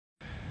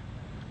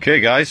Okay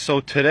guys,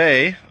 so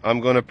today I'm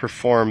going to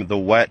perform the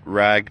wet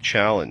rag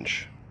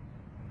challenge.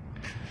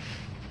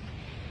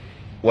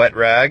 Wet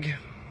rag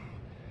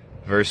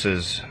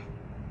versus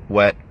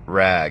wet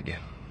rag.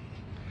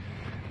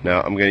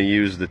 Now I'm going to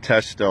use the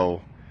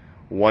Testo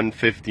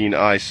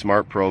 115i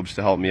smart probes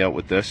to help me out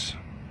with this.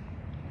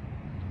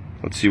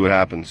 Let's see what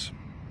happens.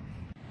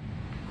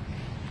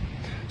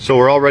 So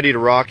we're all ready to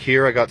rock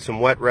here. I got some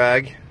wet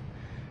rag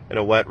and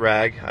a wet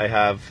rag. I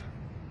have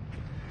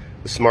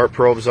the smart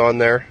probes on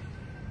there.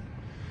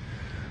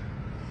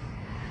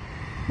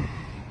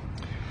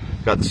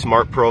 Got the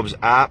Smart Probes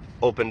app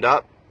opened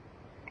up,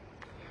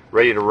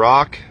 ready to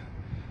rock.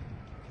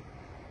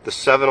 The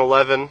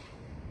 711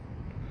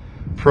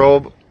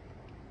 probe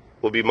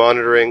will be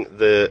monitoring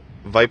the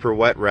Viper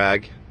wet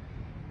rag,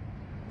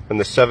 and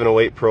the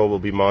 708 probe will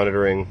be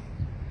monitoring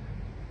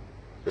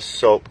the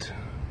soaked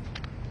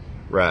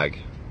rag.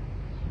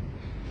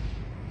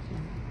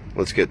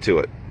 Let's get to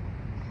it.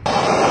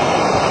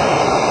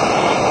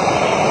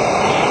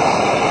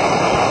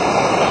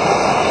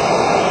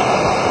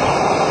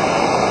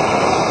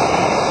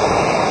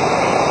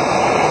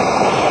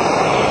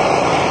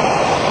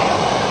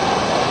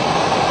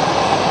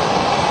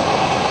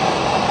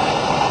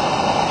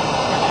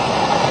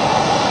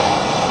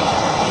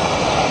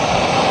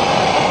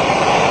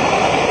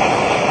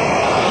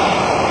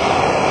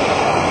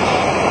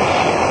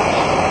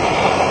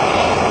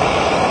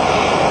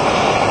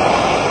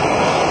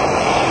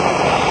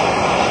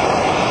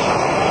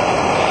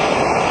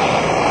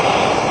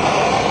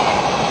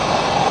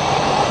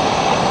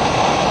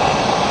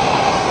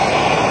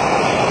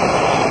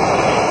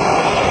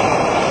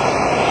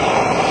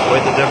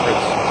 Quite the difference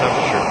in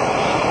temperature.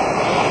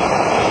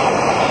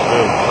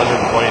 Boom,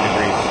 120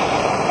 degrees.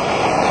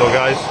 So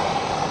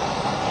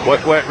guys,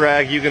 what wet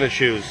rag you gonna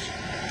choose?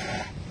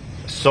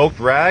 Soaked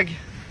rag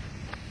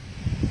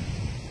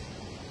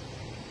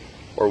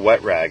or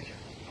wet rag?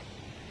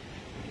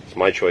 It's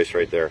my choice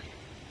right there.